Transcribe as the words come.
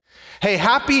Hey,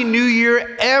 Happy New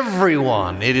Year,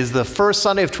 everyone. It is the first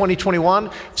Sunday of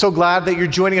 2021. So glad that you're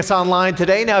joining us online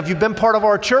today. Now, if you've been part of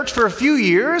our church for a few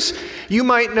years, you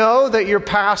might know that your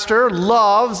pastor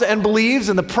loves and believes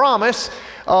in the promise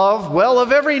of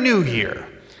every new year.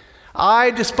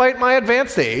 I, despite my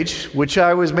advanced age, which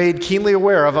I was made keenly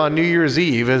aware of on New Year's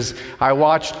Eve as I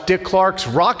watched Dick Clark's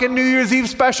Rockin' New Year's Eve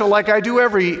special like I do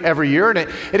every year, and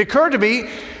it occurred to me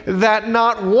that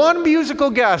not one musical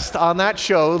guest on that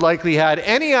show likely had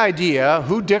any idea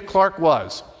who Dick Clark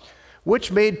was, which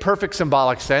made perfect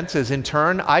symbolic sense, as in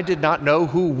turn, I did not know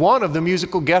who one of the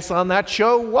musical guests on that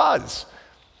show was.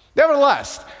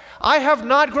 Nevertheless, I have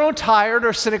not grown tired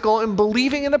or cynical in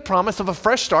believing in the promise of a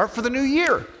fresh start for the new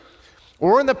year,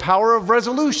 or in the power of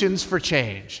resolutions for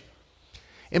change.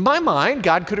 In my mind,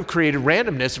 God could have created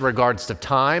randomness in regards to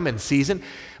time and season,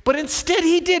 but instead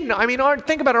he didn't.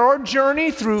 Think about it. Our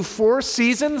journey through 4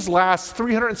 seasons lasts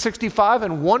 365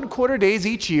 and 1/4 days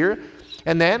each year,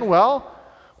 and then,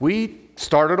 we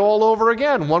started all over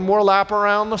again, one more lap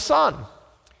around the sun.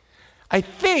 I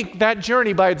think that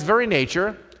journey, by its very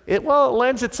nature, it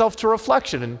lends itself to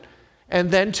reflection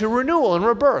and then to renewal and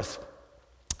rebirth.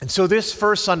 And so this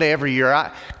first Sunday every year,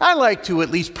 I like to,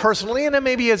 at least personally, and then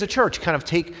maybe as a church, kind of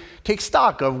take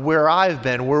stock of where I've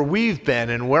been, where we've been,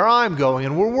 and where I'm going,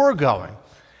 and where we're going.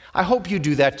 I hope you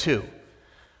do that too.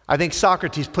 I think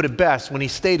Socrates put it best when he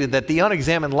stated that the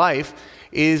unexamined life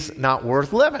is not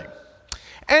worth living.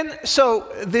 And so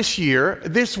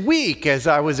this week, as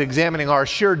I was examining our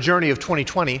shared journey of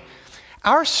 2020,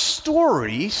 our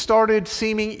story started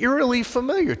seeming eerily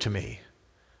familiar to me.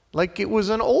 Like it was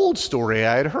an old story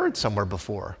I had heard somewhere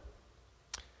before.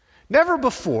 Never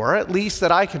before, at least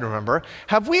that I can remember,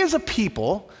 have we as a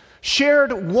people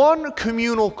shared one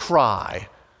communal cry.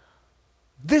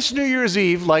 This New Year's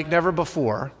Eve, like never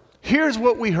before, here's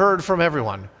what we heard from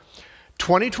everyone.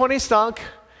 2020 stunk,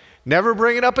 never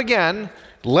bring it up again,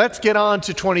 let's get on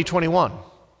to 2021.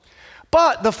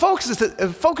 But the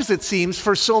focus, it seems,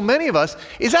 for so many of us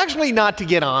is actually not to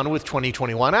get on with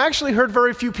 2021. I actually heard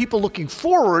very few people looking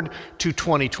forward to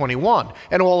 2021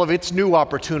 and all of its new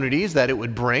opportunities that it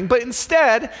would bring. But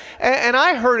instead, and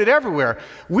I heard it everywhere,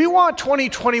 we want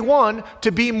 2021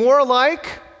 to be more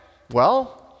like,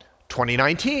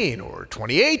 2019 or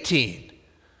 2018.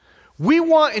 We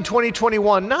want in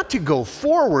 2021 not to go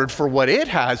forward for what it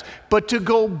has, but to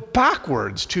go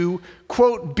backwards, to,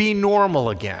 quote, be normal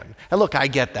again. And look, I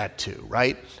get that too,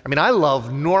 right? I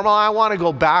love normal. I want to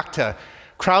go back to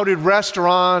crowded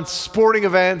restaurants, sporting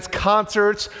events,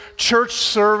 concerts, church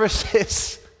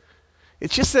services.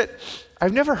 It's just that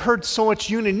I've never heard so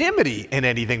much unanimity in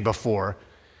anything before.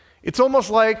 It's almost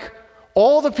like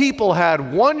all the people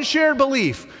had one shared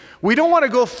belief. We don't want to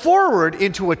go forward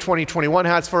into what 2021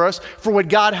 has for us, for what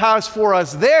God has for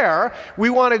us there.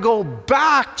 We want to go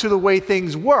back to the way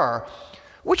things were,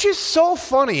 which is so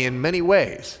funny in many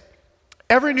ways.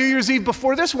 Every New Year's Eve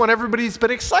before this one, everybody's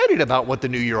been excited about what the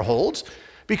new year holds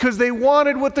because they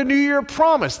wanted what the new year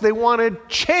promised. They wanted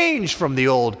change from the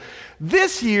old.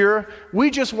 This year,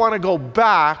 we just want to go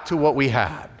back to what we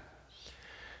had.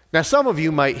 Now, some of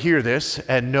you might hear this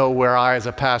and know where I as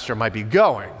a pastor might be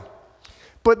going.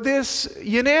 But this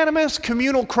unanimous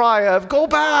communal cry of go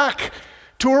back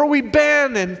to where we've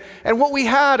been and what we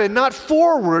had and not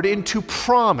forward into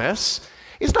promise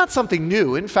is not something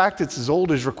new. In fact, it's as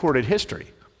old as recorded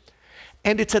history.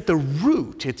 And it's at the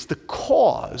root, it's the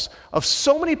cause of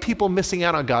so many people missing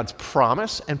out on God's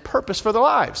promise and purpose for their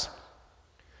lives.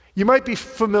 You might be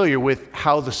familiar with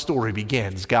how the story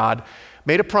begins. God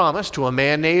made a promise to a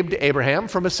man named Abraham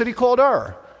from a city called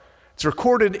Ur. It's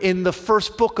recorded in the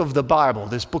first book of the Bible,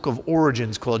 this book of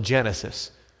origins called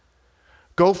Genesis.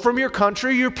 Go from your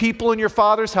country, your people, and your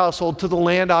father's household to the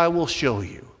land I will show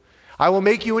you. I will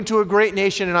make you into a great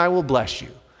nation, and I will bless you.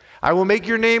 I will make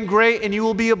your name great, and you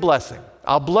will be a blessing.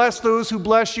 I'll bless those who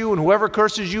bless you, and whoever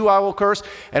curses you, I will curse,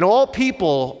 and all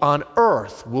people on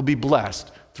earth will be blessed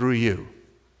through you.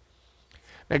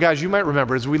 Now, guys, you might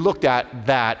remember as we looked at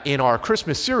that in our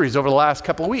Christmas series over the last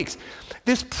couple of weeks,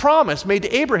 this promise made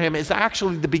to Abraham is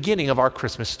actually the beginning of our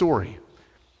Christmas story.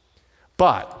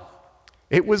 But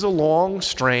it was a long,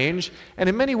 strange, and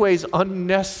in many ways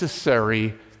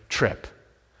unnecessary trip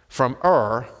from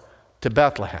Ur to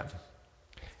Bethlehem.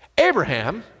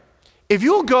 Abraham, if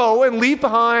you'll go and leave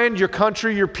behind your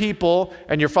country, your people,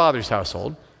 and your father's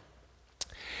household,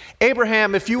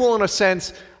 Abraham, if you will, in a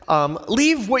sense,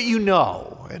 leave what you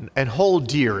know and hold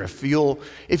dear. If you'll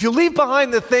leave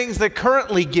behind the things that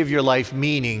currently give your life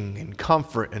meaning and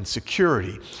comfort and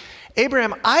security,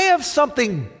 Abraham, I have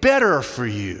something better for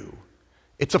you.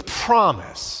 It's a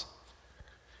promise.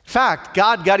 In fact,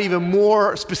 God got even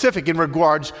more specific in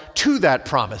regards to that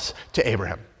promise to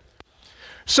Abraham.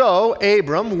 So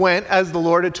Abram went as the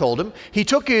Lord had told him. He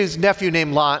took his nephew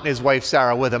named Lot and his wife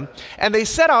Sarah with him, and they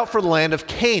set out for the land of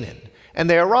Canaan, and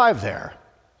they arrived there.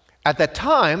 At that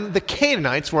time, the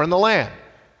Canaanites were in the land.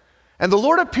 And the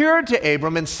Lord appeared to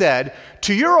Abram and said,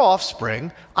 "To your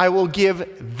offspring I will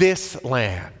give this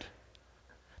land."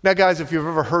 Now, guys, if you've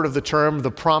ever heard of the term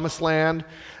the promised land,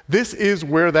 this is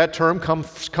where that term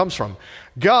comes from.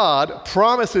 God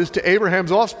promises to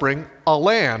Abraham's offspring a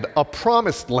land, a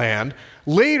promised land,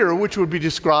 later which would be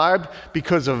described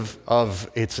because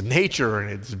of its nature and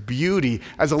its beauty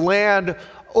as a land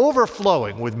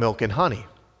overflowing with milk and honey.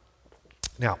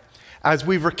 Now, as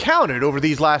we've recounted over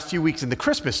these last few weeks in the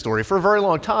Christmas story, for a very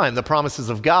long time, the promises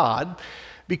of God,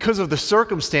 because of the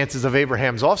circumstances of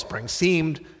Abraham's offspring,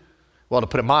 seemed, well, to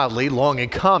put it mildly, long in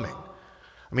coming.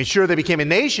 I mean, sure, they became a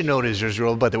nation known as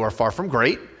Israel, but they were far from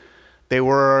great. They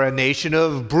were a nation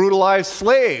of brutalized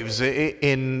slaves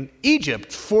in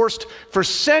Egypt, forced for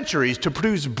centuries to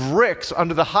produce bricks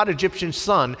under the hot Egyptian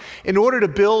sun in order to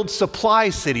build supply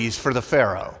cities for the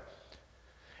Pharaoh.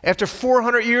 After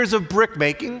 400 years of brick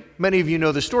making, many of you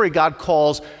know the story, God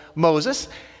calls Moses,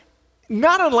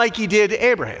 not unlike he did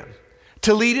Abraham,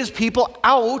 to lead his people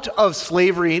out of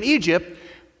slavery in Egypt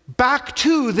back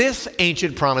to this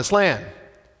ancient promised land.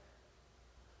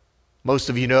 Most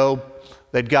of you know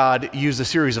that God used a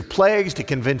series of plagues to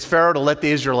convince Pharaoh to let the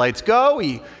Israelites go.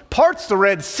 He parts the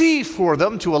Red Sea for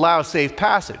them to allow safe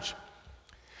passage.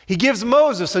 He gives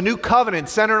Moses a new covenant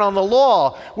centered on the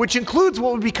law, which includes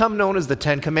what would become known as the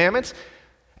Ten Commandments.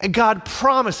 And God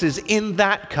promises in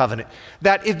that covenant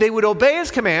that if they would obey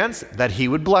his commands, that he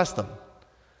would bless them.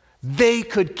 They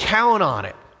could count on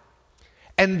it.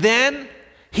 And then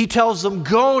he tells them,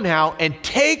 "Go now and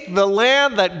take the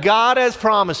land that God has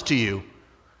promised to you."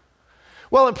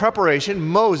 Well, in preparation,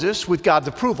 Moses, with God's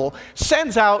approval,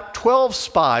 sends out 12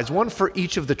 spies, one for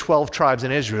each of the 12 tribes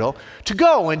in Israel, to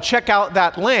go and check out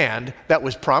that land that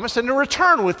was promised and to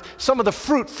return with some of the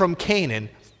fruit from Canaan.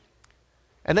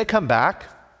 And they come back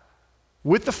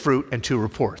with the fruit and 2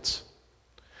 reports.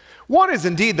 One is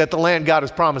indeed that the land God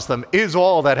has promised them is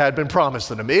all that had been promised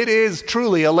to them. It is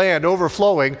truly a land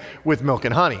overflowing with milk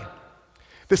and honey.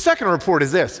 The second report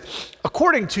is this: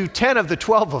 according to 10 of the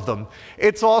 12 of them,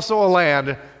 it's also a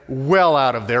land well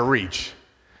out of their reach.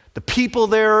 The people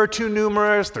there are too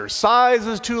numerous, their size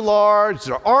is too large,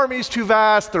 their armies too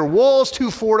vast, their walls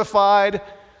too fortified.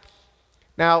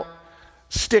 Now,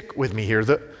 stick with me here.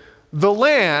 The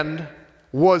land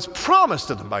was promised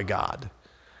to them by God.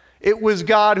 It was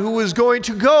God who was going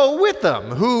to go with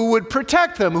them, who would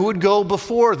protect them, who would go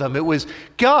before them. It was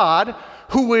God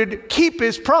who would keep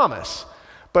his promise.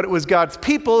 But it was God's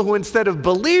people who, instead of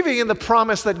believing in the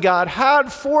promise that God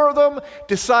had for them,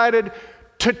 decided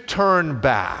to turn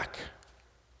back.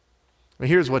 And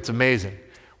here's what's amazing.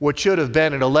 What should have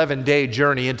been an 11-day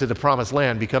journey into the promised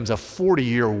land becomes a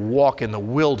 40-year walk in the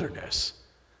wilderness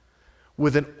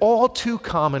with an all too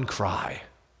common cry.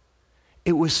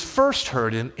 It was first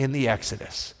heard in the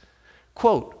Exodus.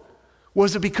 Quote,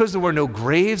 "Was it because there were no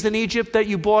graves in Egypt that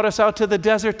you brought us out to the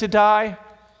desert to die?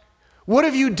 What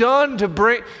have you done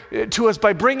to us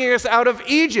by bringing us out of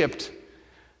Egypt?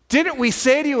 Didn't we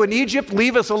say to you in Egypt,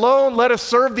 'Leave us alone, let us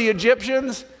serve the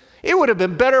Egyptians'? It would have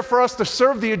been better for us to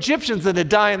serve the Egyptians than to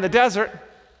die in the desert."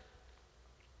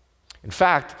 In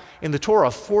fact, in the Torah,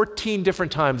 14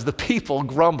 different times the people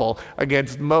grumble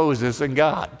against Moses and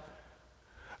God.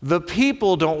 The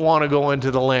people don't want to go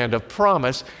into the land of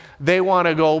promise. They want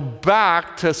to go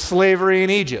back to slavery in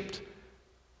Egypt.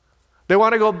 They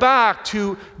want to go back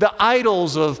to the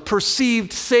idols of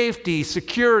perceived safety,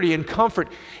 security, and comfort,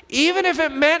 even if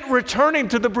it meant returning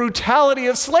to the brutality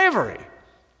of slavery.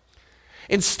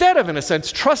 Instead of, in a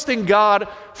sense, trusting God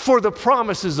for the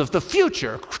promises of the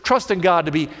future, trusting God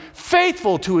to be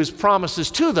faithful to his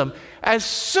promises to them, as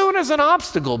soon as an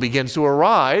obstacle begins to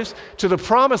arise to the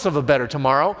promise of a better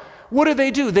tomorrow, what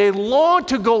do? They long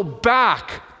to go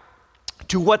back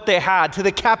to what they had, to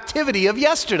the captivity of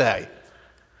yesterday.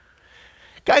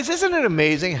 Guys, isn't it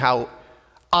amazing how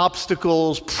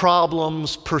obstacles,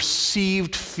 problems,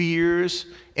 perceived fears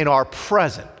in our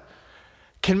present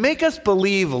can make us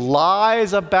believe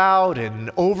lies about and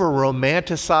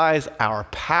over-romanticize our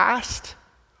past?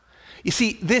 You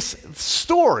see, this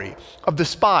story of the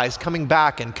spies coming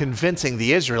back and convincing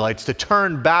the Israelites to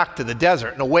turn back to the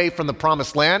desert and away from the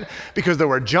promised land because there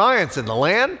were giants in the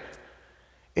land,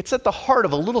 it's at the heart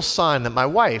of a little sign that my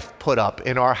wife put up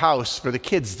in our house for the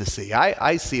kids to see.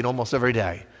 I see it almost every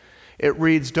day. It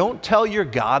reads, "Don't tell your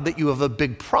God that you have a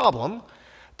big problem.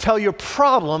 Tell your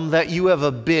problem that you have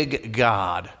a big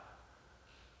God."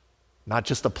 not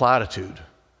just a platitude,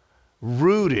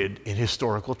 rooted in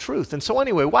historical truth. And so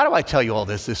anyway, why do I tell you all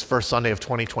this first Sunday of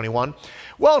 2021?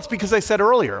 Well, it's because I said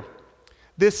earlier,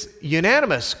 this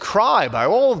unanimous cry by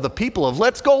all of the people of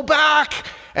let's go back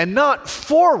and not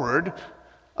forward,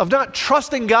 of not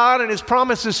trusting God and his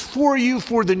promises for you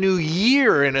for the new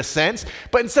year in a sense,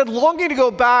 but instead longing to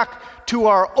go back to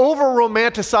our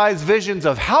over-romanticized visions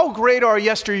of how great our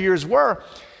yesteryears were.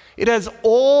 It has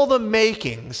all the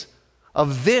makings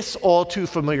of this all too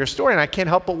familiar story, and I can't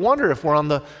help but wonder if we're on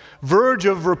the verge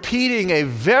of repeating a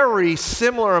very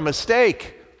similar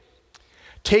mistake,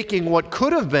 taking what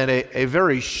could have been a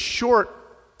very short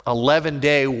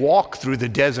 11-day walk through the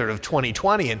desert of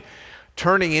 2020 and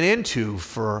turning it into,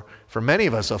 for many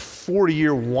of us, a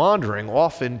 40-year wandering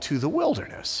off into the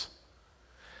wilderness.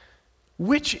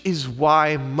 Which is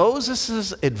why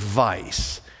Moses'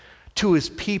 advice to his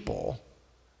people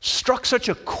struck such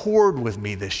a chord with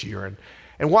me this year,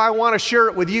 and why I want to share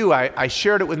it with you. I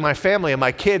shared it with my family and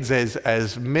my kids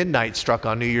as midnight struck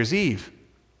on New Year's Eve.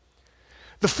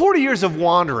 The 40 years of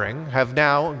wandering have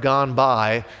now gone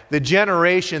by. The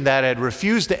generation that had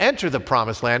refused to enter the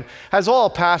promised land has all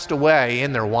passed away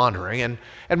in their wandering,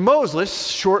 and Moses,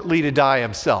 shortly to die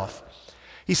himself,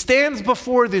 he stands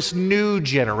before this new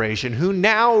generation who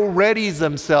now readies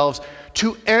themselves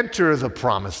to enter the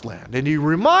promised land. And he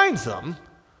reminds them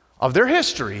of their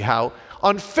history, how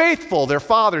unfaithful their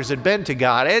fathers had been to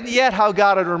God, and yet how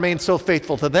God had remained so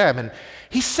faithful to them. And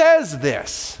he says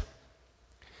this: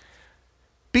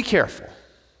 be careful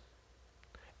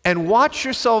and watch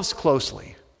yourselves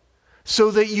closely so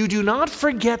that you do not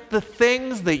forget the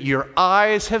things that your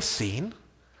eyes have seen,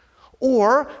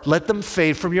 or let them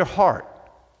fade from your heart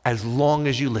as long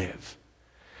as you live.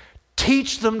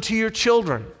 Teach them to your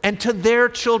children and to their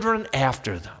children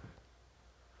after them.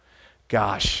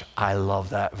 Gosh, I love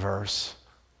that verse.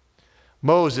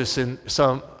 Moses, in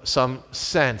some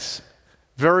sense,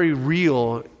 very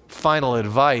real final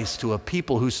advice to a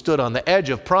people who stood on the edge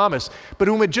of promise, but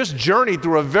whom had just journeyed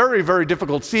through a very, very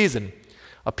difficult season.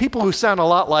 A people who sound a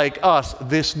lot like us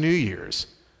this New Year's.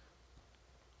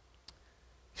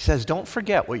 He says, don't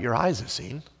forget what your eyes have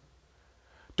seen.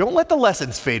 Don't let the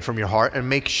lessons fade from your heart, and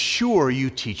make sure you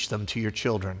teach them to your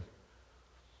children.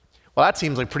 Well, that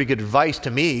seems like pretty good advice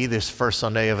to me this first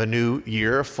Sunday of a new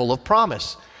year full of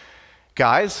promise.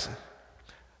 Guys,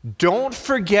 don't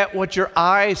forget what your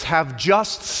eyes have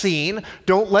just seen.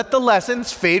 Don't let the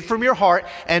lessons fade from your heart,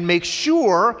 and make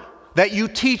sure that you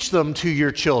teach them to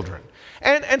your children.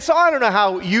 And so I don't know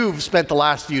how you've spent the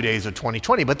last few days of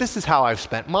 2020, but this is how I've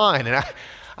spent mine. And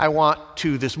I want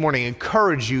to this morning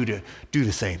encourage you to do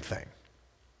the same thing.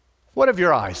 What have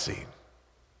your eyes seen?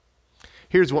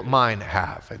 Here's what mine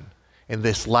have in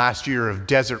this last year of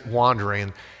desert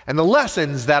wandering, and the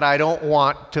lessons that I don't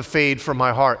want to fade from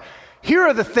my heart. Here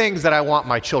are the things that I want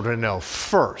my children to know.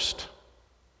 First,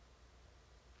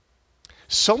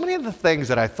 so many of the things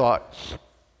that I thought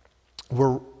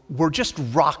were just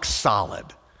rock solid,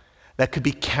 that could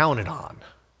be counted on.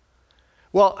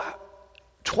 Well,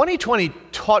 2020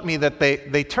 taught me that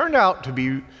they turned out to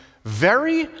be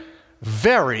very,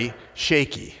 very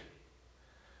shaky.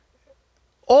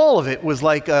 All of it was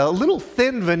like a little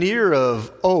thin veneer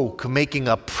of oak making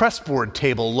a pressboard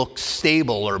table look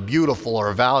stable or beautiful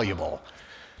or valuable.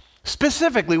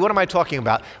 Specifically, what am I talking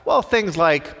about? Well, things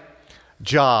like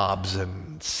jobs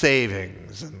and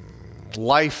savings and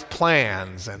life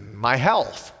plans and my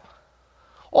health.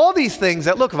 All these things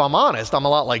that, look, if I'm honest, I'm a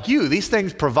lot like you. These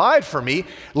things provide for me,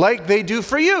 like they do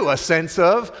for you, a sense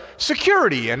of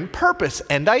security and purpose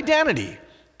and identity.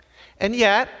 And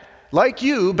yet, like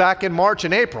you, back in March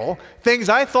and April, things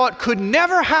I thought could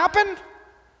never happen,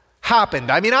 happened.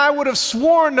 I mean, I would have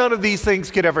sworn none of these things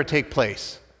could ever take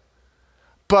place.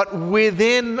 But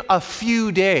within a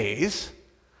few days,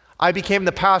 I became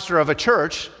the pastor of a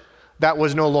church that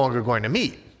was no longer going to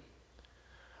meet.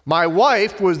 My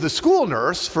wife was the school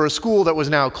nurse for a school that was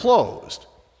now closed.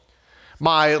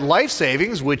 My life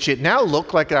savings, which it now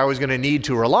looked like I was going to need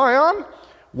to rely on,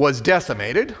 was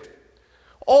decimated.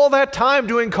 All that time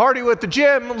doing cardio at the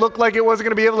gym looked like it wasn't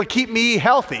going to be able to keep me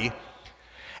healthy.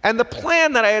 And the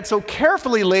plan that I had so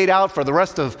carefully laid out for the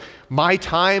rest of my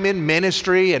time in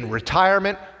ministry and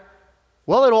retirement,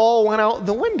 well, it all went out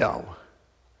the window,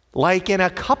 like in a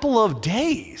couple of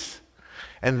days.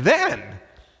 And then,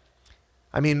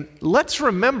 I mean, let's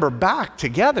remember back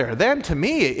together. Then to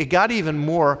me, it got even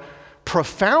more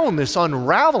profound, this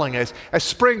unraveling. As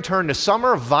spring turned to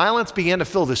summer, violence began to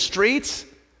fill the streets.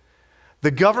 The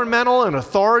governmental and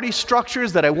authority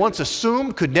structures that I once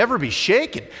assumed could never be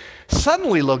shaken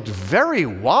suddenly looked very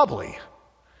wobbly.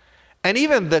 And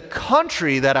even the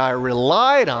country that I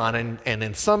relied on and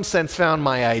in some sense found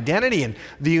my identity in,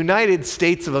 the United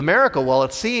States of America, well,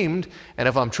 it seemed, and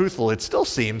if I'm truthful, it still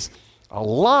seems, a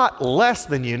lot less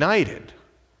than united.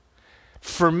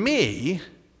 For me,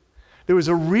 there was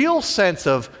a real sense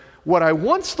of what I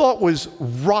once thought was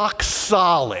rock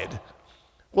solid.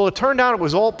 Well, it turned out it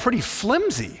was all pretty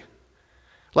flimsy,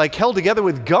 like held together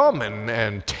with gum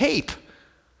and tape.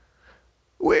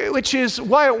 Which is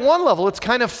why at one level it's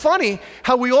kind of funny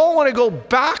how we all want to go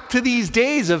back to these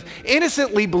days of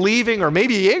innocently believing, or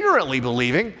maybe ignorantly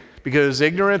believing, because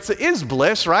ignorance is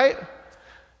bliss, right?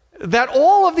 That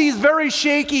all of these very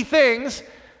shaky things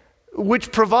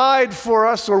which provide for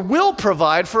us or will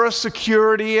provide for us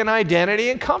security and identity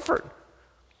and comfort.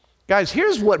 Guys,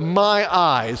 here's what my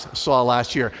eyes saw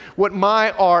last year, what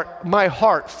my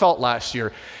heart felt last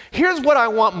year. Here's what I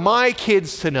want my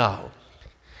kids to know.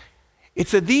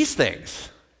 It's that these things,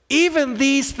 even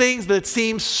these things that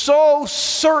seem so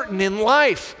certain in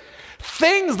life,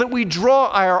 things that we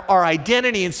draw our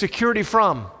identity and security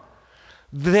from,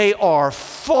 they are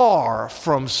far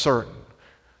from certain.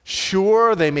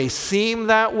 Sure, they may seem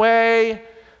that way.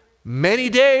 Many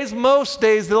days, most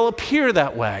days, they'll appear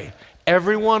that way.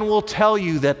 Everyone will tell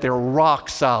you that they're rock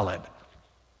solid.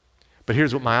 But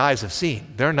here's what my eyes have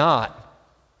seen. They're not.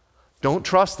 Don't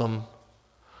trust them.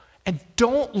 And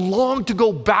don't long to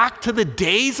go back to the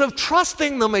days of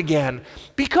trusting them again.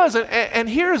 Because, and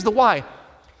here's the why.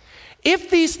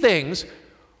 If these things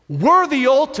were the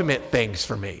ultimate things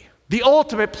for me, the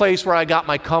ultimate place where I got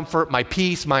my comfort, my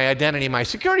peace, my identity, my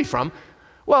security from,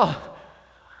 well,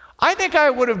 I think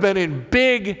I would have been in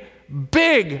big,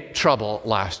 big trouble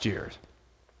last year.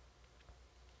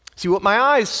 See, what my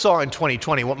eyes saw in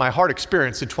 2020, what my heart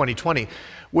experienced in 2020,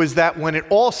 was that when it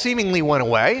all seemingly went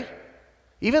away,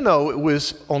 even though it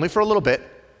was only for a little bit,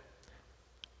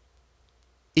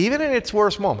 even in its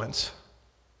worst moments,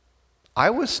 I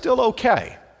was still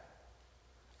okay.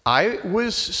 I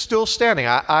was still standing.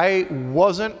 I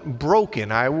wasn't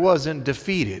broken. I wasn't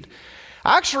defeated.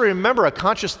 I actually remember a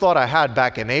conscious thought I had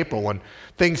back in April when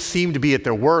things seemed to be at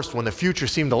their worst, when the future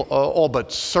seemed all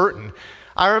but certain.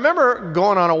 I remember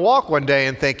going on a walk one day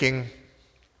and thinking,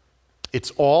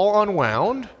 it's all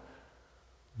unwound,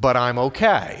 but I'm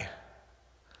okay.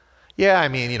 Yeah, I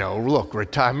mean,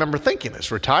 look, I remember thinking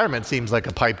this. Retirement seems like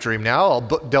a pipe dream now.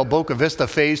 Del Boca Vista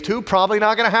Phase 2, probably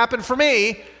not going to happen for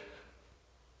me,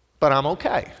 but I'm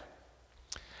okay.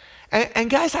 And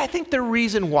guys, I think the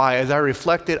reason why, as I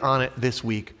reflected on it this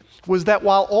week, was that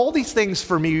while all these things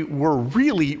for me were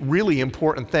really, really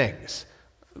important things,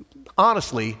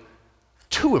 honestly,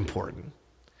 too important,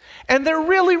 and they're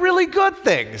really, really good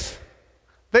things.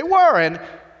 They were, and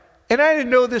I didn't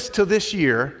know this till this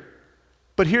year,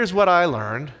 but here's what I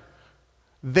learned.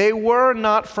 They were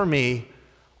not for me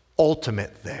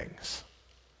ultimate things.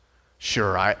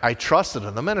 Sure, I trusted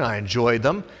in them and I enjoyed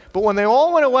them, but when they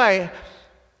all went away,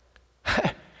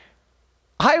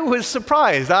 I was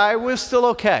surprised. I was still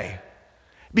okay.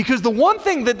 Because the one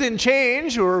thing that didn't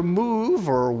change or move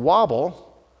or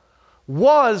wobble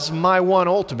was my one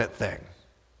ultimate thing,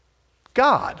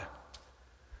 God.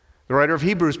 The writer of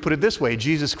Hebrews put it this way: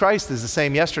 Jesus Christ is the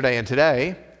same yesterday and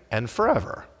today and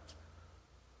forever.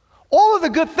 All of the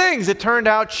good things, it turned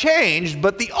out, changed,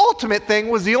 but the ultimate thing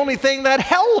was the only thing that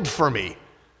held for me.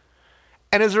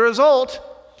 And as a result,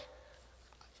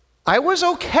 I was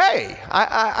okay.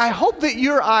 I hope that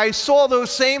your eyes saw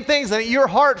those same things and that your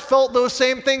heart felt those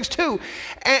same things too.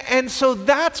 And so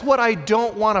that's what I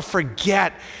don't want to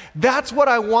forget. That's what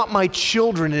I want my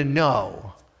children to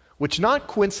know, which not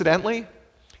coincidentally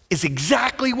is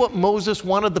exactly what Moses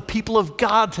wanted the people of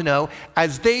God to know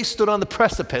as they stood on the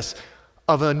precipice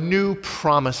of a new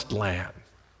promised land.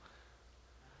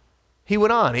 He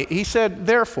went on, he said,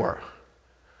 therefore,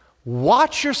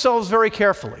 watch yourselves very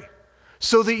carefully,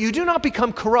 so that you do not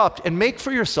become corrupt and make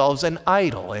for yourselves an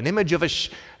idol, an image of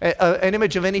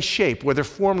any shape, whether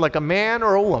formed like a man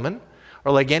or a woman,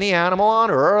 or like any animal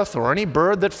on earth, or any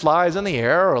bird that flies in the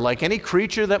air, or like any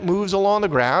creature that moves along the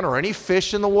ground, or any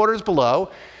fish in the waters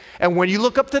below. And when you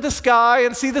look up to the sky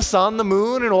and see the sun, the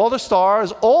moon, and all the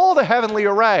stars, all the heavenly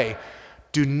array,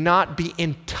 do not be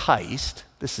enticed.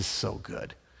 This is so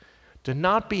good. Do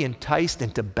not be enticed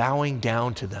into bowing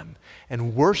down to them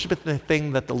and worship the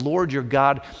thing that the Lord your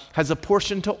God has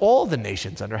apportioned to all the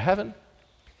nations under heaven.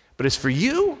 But as for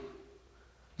you,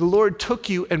 the Lord took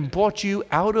you and brought you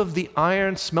out of the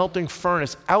iron smelting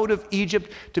furnace, out of Egypt,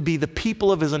 to be the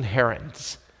people of his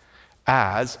inheritance,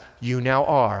 as you now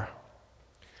are.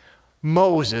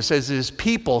 Moses, as his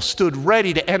people stood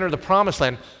ready to enter the promised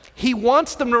land, he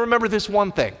wants them to remember this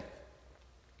one thing.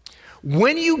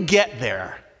 When you get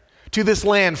there, to this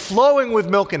land flowing with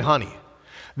milk and honey.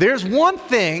 There's one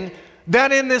thing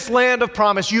that in this land of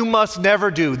promise you must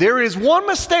never do. There is one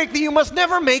mistake that you must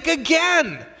never make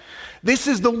again. This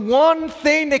is the one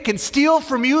thing that can steal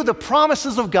from you the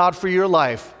promises of God for your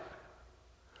life.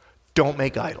 Don't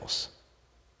make idols.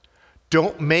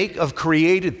 Don't make of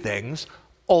created things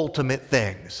ultimate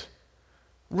things.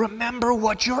 Remember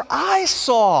what your eyes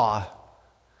saw.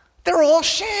 They're all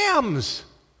shams.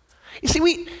 You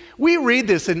see, we read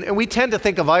this and we tend to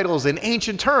think of idols in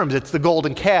ancient terms. It's the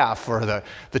golden calf or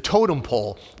the totem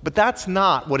pole. But that's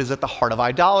not what is at the heart of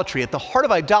idolatry. At the heart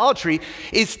of idolatry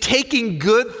is taking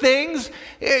good things,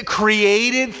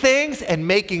 created things, and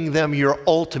making them your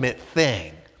ultimate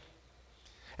thing.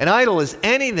 An idol is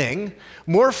anything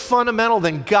more fundamental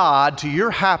than God to your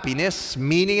happiness,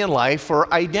 meaning in life,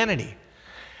 or identity.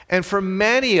 And for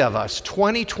many of us,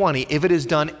 2020, if it has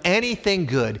done anything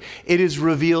good, it is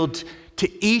revealed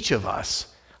to each of us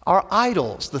our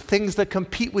idols, the things that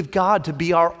compete with God to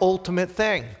be our ultimate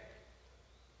thing.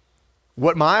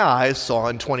 What my eyes saw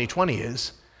in 2020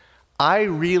 is I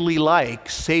really like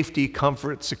safety,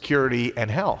 comfort, security, and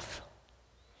health.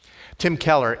 Tim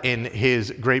Keller, in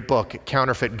his great book,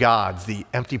 Counterfeit Gods, The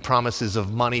Empty Promises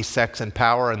of Money, Sex, and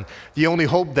Power, and the Only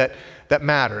Hope That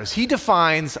Matters, he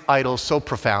defines idols so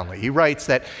profoundly. He writes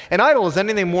that an idol is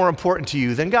anything more important to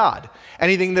you than God,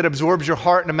 anything that absorbs your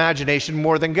heart and imagination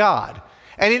more than God,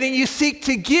 anything you seek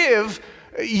to give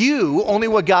you only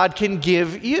what God can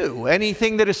give you,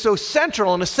 anything that is so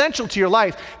central and essential to your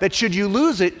life that should you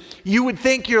lose it, you would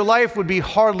think your life would be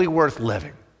hardly worth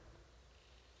living.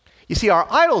 You see, our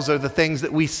idols are the things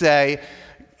that we say,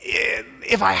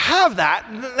 if I have that,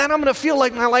 then I'm going to feel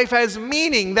like my life has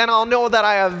meaning. Then I'll know that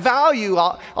I have value.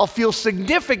 I'll feel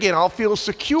significant. I'll feel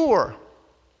secure.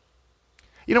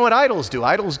 You know what idols do?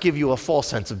 Idols give you a false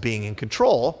sense of being in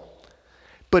control.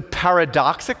 But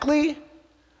paradoxically,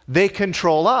 they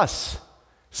control us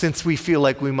since we feel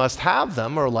like we must have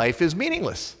them or life is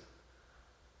meaningless.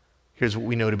 Here's what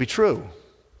we know to be true.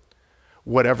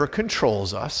 Whatever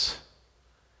controls us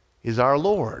is our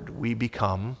Lord. We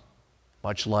become,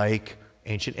 much like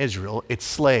ancient Israel, its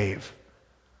slave.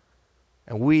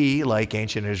 And we, like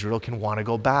ancient Israel, can want to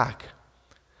go back.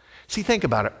 See, think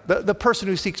about it. The person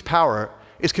who seeks power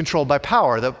is controlled by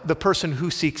power. The person who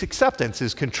seeks acceptance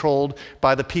is controlled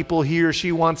by the people he or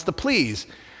she wants to please.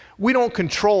 We don't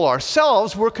control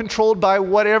ourselves. We're controlled by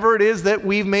whatever it is that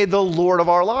we've made the Lord of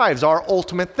our lives, our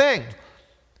ultimate thing.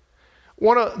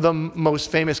 One of the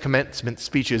most famous commencement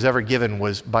speeches ever given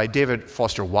was by David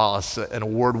Foster Wallace, an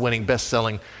award-winning,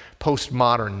 best-selling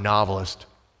postmodern novelist.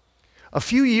 A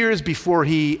few years before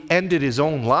he ended his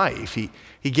own life, he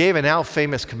gave a now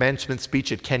famous commencement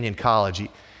speech at Kenyon College.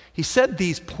 He said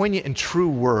these poignant and true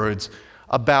words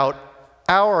about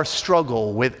our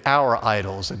struggle with our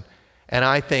idols. And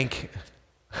I think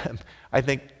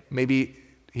maybe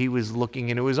he was looking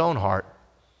into his own heart.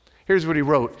 Here's what he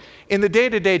wrote. In the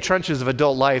day-to-day trenches of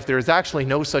adult life, there is actually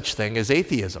no such thing as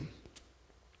atheism.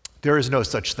 There is no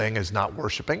such thing as not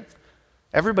worshiping.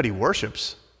 Everybody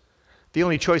worships. The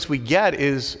only choice we get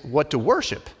is what to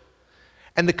worship.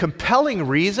 And the compelling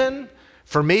reason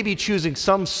for maybe choosing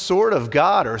some sort of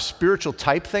God or spiritual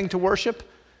type thing to worship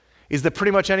is that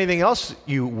pretty much anything else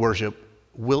you worship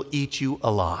will eat you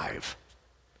alive.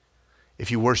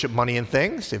 If you worship money and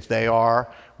things, if they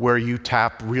are where you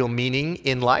tap real meaning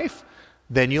in life,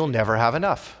 then you'll never have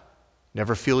enough.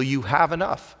 Never feel you have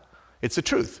enough. It's the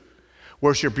truth.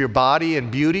 Worship your body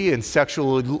and beauty and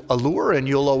sexual allure, and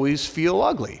you'll always feel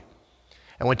ugly.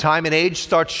 And when time and age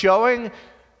starts showing,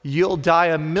 you'll die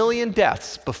a million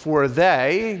deaths before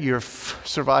they, your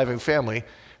surviving family,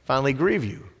 finally grieve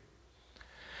you.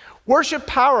 Worship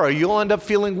power, you'll end up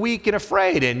feeling weak and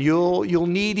afraid, and you'll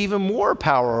need even more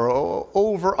power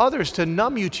over others to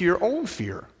numb you to your own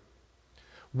fear.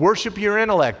 Worship your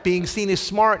intellect, being seen as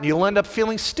smart, and you'll end up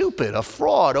feeling stupid, a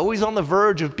fraud, always on the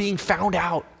verge of being found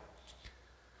out.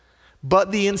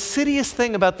 But the insidious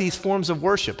thing about these forms of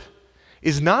worship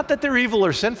is not that they're evil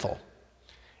or sinful.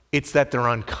 It's that they're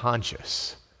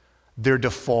unconscious. They're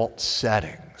default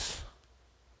settings.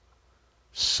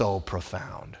 So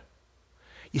profound.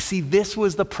 You see, this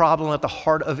was the problem at the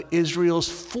heart of Israel's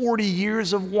 40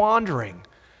 years of wandering.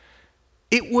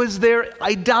 It was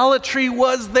idolatry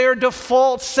was their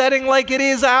default setting like it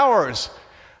is ours.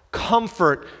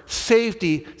 Comfort,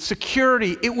 safety,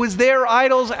 security. It was their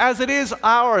idols as it is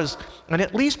ours. And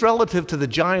at least relative to the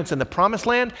giants in the Promised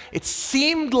Land, it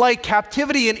seemed like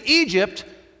captivity in Egypt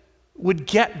would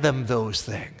get them those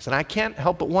things. And I can't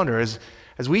help but wonder, as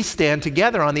we stand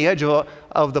together on the edge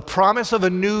of the promise of a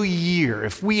new year,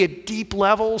 if we at deep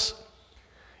levels,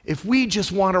 if we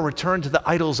just want to return to the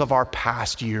idols of our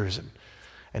past years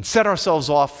and set ourselves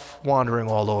off wandering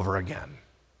all over again.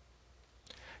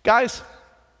 Guys,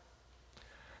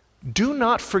 do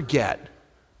not forget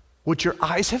what your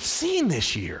eyes have seen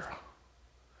this year,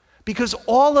 because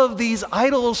all of these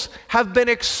idols have been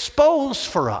exposed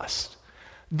for us.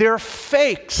 They're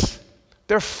fakes,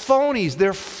 they're phonies,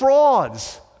 they're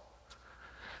frauds.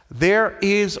 There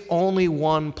is only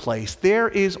one place. There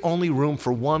is only room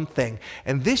for one thing.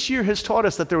 And this year has taught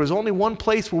us that there is only one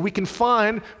place where we can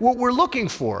find what we're looking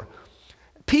for: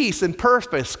 peace and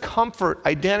purpose, comfort,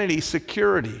 identity,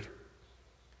 security.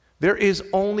 There is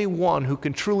only one who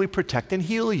can truly protect and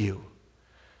heal you.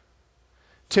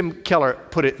 Tim Keller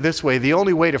put it this way: the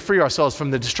only way to free ourselves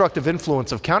from the destructive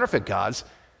influence of counterfeit gods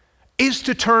is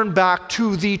to turn back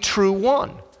to the true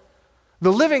one,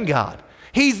 the living God.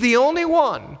 He's the only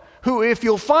one who, if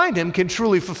you'll find him, can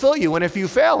truly fulfill you, and if you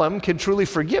fail him, can truly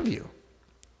forgive you.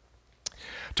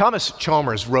 Thomas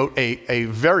Chalmers wrote a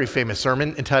very famous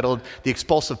sermon entitled "The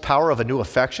Expulsive Power of a New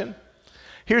Affection."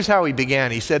 Here's how he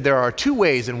began. He said, "There are two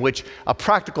ways in which a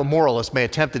practical moralist may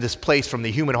attempt to displace from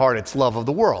the human heart its love of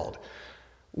the world.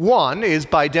 One is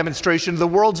by demonstration of the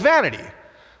world's vanity,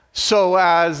 so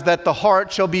as that the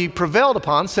heart shall be prevailed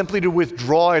upon simply to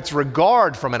withdraw its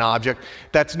regard from an object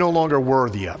that's no longer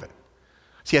worthy of it."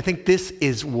 See, I think this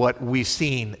is what we've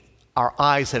seen, our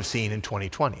eyes have seen in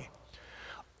 2020.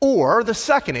 Or the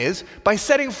second is by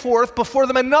setting forth before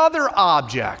them another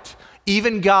object,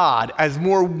 even God, as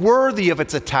more worthy of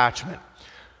its attachment,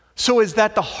 so as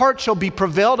that the heart shall be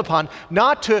prevailed upon,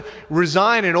 not to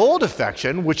resign an old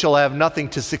affection, which shall have nothing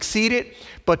to succeed it,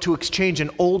 but to exchange an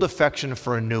old affection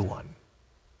for a new one.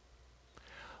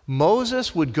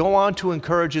 Moses would go on to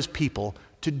encourage his people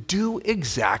to do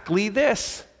exactly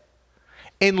this.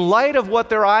 In light of what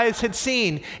their eyes had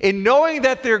seen, in knowing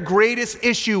that their greatest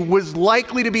issue was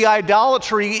likely to be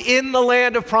idolatry in the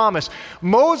land of promise,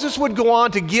 Moses would go on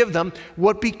to give them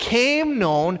what became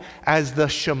known as the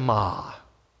Shema.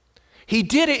 He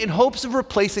did it in hopes of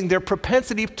replacing their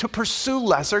propensity to pursue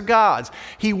lesser gods.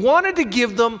 He wanted to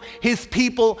give them, his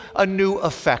people, a new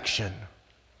affection.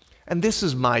 And this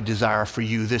is my desire for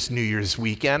you this New Year's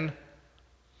weekend.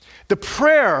 The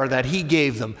prayer that he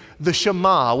gave them, the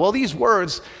Shema, well, these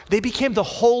words, they became the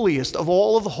holiest of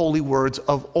all of the holy words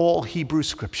of all Hebrew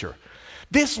Scripture.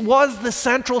 This was the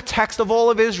central text of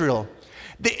all of Israel.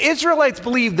 The Israelites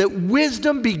believed that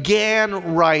wisdom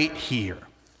began right here.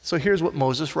 So here's what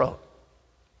Moses wrote.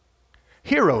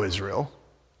 "Hear, O Israel,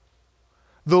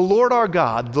 the Lord our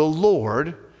God, the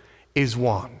Lord is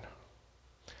one."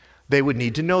 They would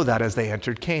need to know that as they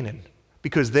entered Canaan,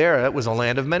 because there it was a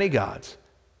land of many gods.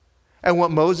 And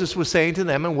what Moses was saying to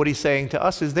them and what he's saying to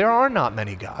us is there are not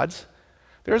many gods.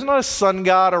 There's not a sun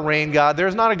god, a rain god.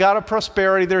 There's not a God of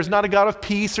prosperity. There's not a God of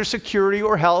peace or security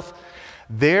or health.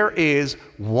 There is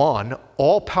one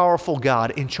all-powerful God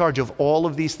in charge of all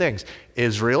of these things.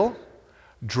 Israel,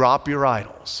 drop your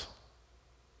idols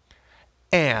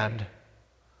and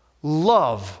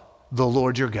love the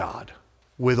Lord your God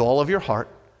with all of your heart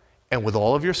and with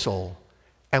all of your soul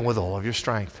and with all of your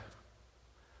strength.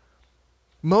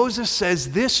 Moses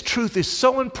says this truth is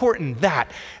so important that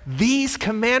these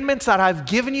commandments that I've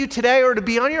given you today are to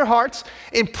be on your hearts.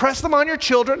 Impress them on your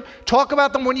children. Talk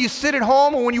about them when you sit at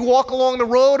home and when you walk along the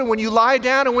road and when you lie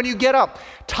down and when you get up.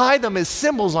 Tie them as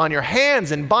symbols on your hands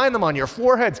and bind them on your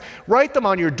foreheads. Write them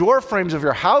on your door frames of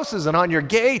your houses and on your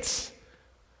gates.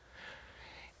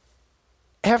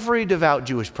 Every devout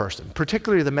Jewish person,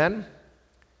 particularly the men,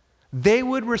 they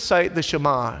would recite the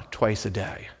Shema twice a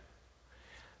day.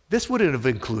 This would have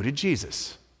included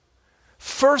Jesus.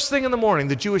 First thing in the morning,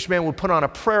 the Jewish man would put on a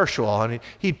prayer shawl and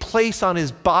he'd place on his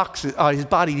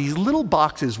body these little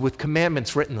boxes with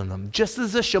commandments written on them, just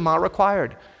as the Shema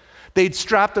required. They'd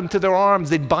strap them to their arms,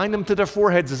 they'd bind them to their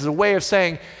foreheads as a way of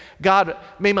saying, God,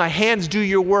 may my hands do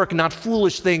your work, not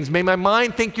foolish things. May my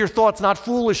mind think your thoughts, not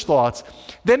foolish thoughts.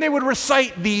 Then they would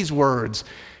recite these words,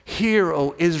 "Hear,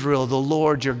 O Israel, the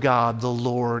Lord your God, the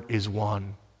Lord is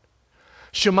one."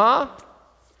 Shema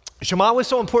was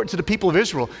so important to the people of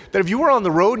Israel that if you were on the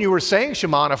road and you were saying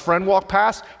Shema and a friend walked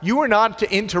past, you were not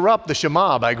to interrupt the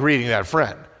Shema by greeting that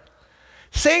friend.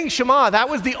 Saying Shema, that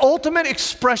was the ultimate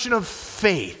expression of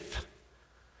faith.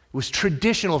 It was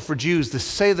traditional for Jews to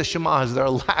say the Shema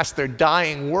as their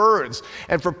dying words,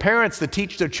 and for parents to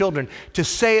teach their children to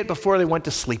say it before they went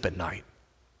to sleep at night.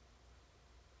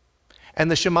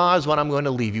 And the Shema is what I'm going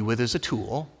to leave you with as a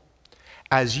tool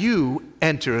as you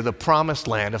enter the promised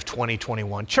land of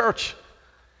 2021. Church,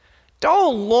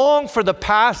 don't long for the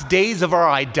past days of our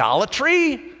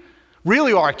idolatry.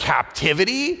 really our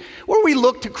captivity, where we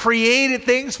look to create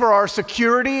things for our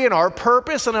security and our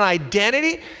purpose and an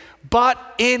identity,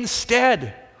 but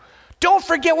instead, don't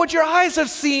forget what your eyes have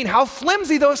seen, how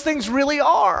flimsy those things really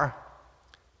are.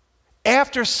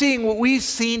 After seeing what we've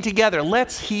seen together,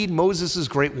 let's heed Moses'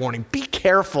 great warning. Be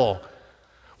careful.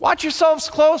 Watch yourselves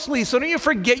closely so you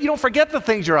don't forget the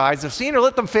things your eyes have seen or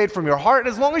let them fade from your heart.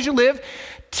 And as long as you live,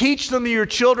 teach them to your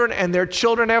children and their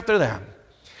children after them.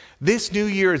 This new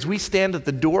year, as we stand at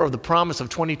the door of the promise of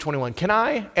 2021, can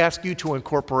I ask you to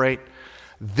incorporate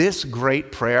this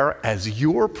great prayer, as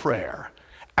your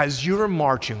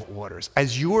marching orders,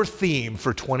 as your theme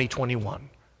for 2021?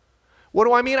 What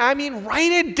do I mean? I mean,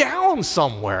 write it down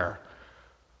somewhere.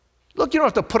 Look, you don't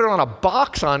have to put it on a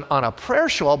box on a prayer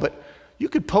shawl, but you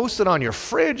could post it on your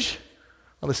fridge,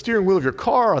 on the steering wheel of your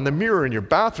car, on the mirror in your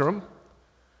bathroom.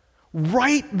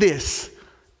 Write this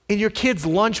in your kids'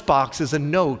 lunchbox as a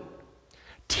note.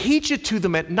 Teach it to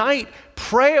them at night.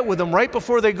 Pray it with them right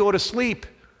before they go to sleep.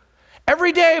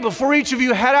 Every day before each of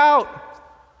you head out,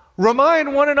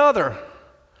 remind one another.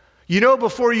 You know,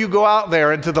 before you go out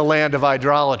there into the land of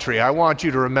idolatry, I want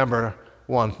you to remember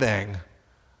one thing.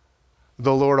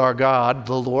 The Lord our God,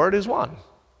 the Lord is one.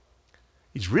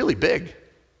 He's really big.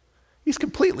 He's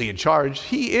completely in charge.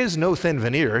 He is no thin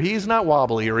veneer. He's not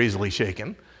wobbly or easily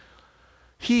shaken.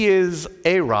 He is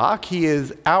a rock. He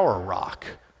is our rock.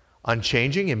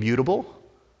 Unchanging, immutable,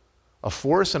 a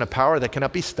force and a power that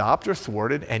cannot be stopped or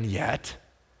thwarted, and yet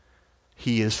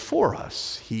He is for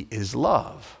us. He is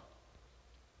love.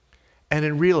 And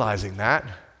in realizing that,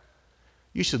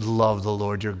 you should love the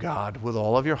Lord your God with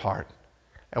all of your heart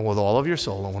and with all of your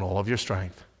soul and with all of your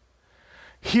strength.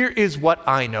 Here is what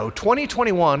I know.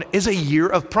 2021 is a year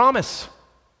of promise.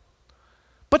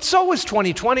 But so was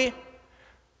 2020.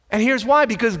 And here's why.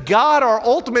 Because God, our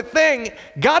ultimate thing,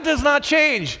 God does not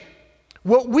change.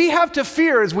 What we have to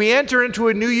fear as we enter into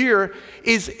a new year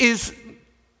is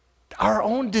our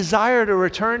own desire to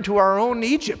return to our own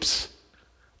Egypts.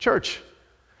 Church,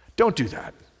 don't do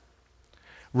that.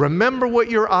 Remember what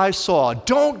your eyes saw.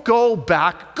 Don't go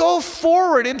back. Go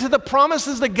forward into the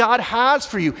promises that God has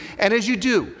for you. And as you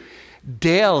do,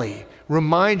 daily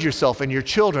remind yourself and your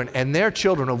children and their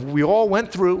children of what we all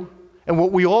went through and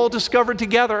what we all discovered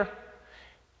together.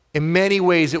 In many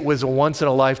ways, it was a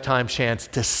once-in-a-lifetime chance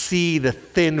to see the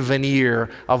thin veneer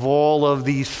of all of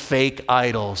these fake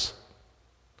idols.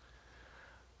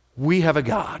 We have a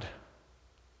God.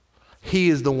 He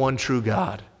is the one true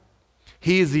God.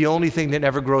 He is the only thing that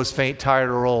never grows faint, tired,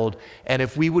 or old. And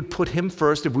if we would put Him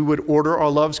first, if we would order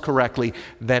our loves correctly,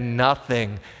 then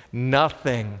nothing,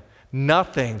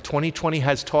 2020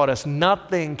 has taught us,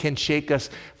 nothing can shake us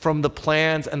from the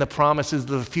plans and the promises of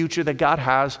the future that God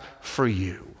has for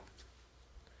you.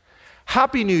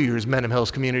 Happy New Year's, Menham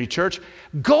Hills Community Church.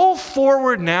 Go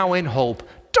forward now in hope.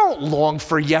 Don't long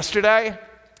for yesterday.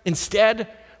 Instead,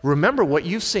 remember what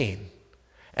you've seen.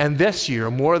 And this year,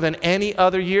 more than any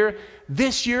other year,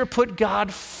 this year put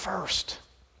God first.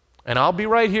 And I'll be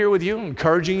right here with you,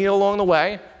 encouraging you along the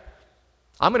way.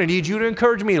 I'm going to need you to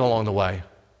encourage me along the way.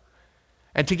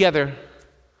 And together,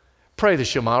 pray the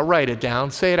Shema, write it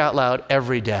down, say it out loud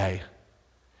every day.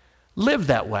 Live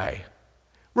that way.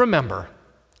 Remember,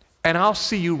 and I'll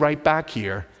see you right back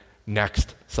here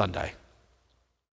next Sunday.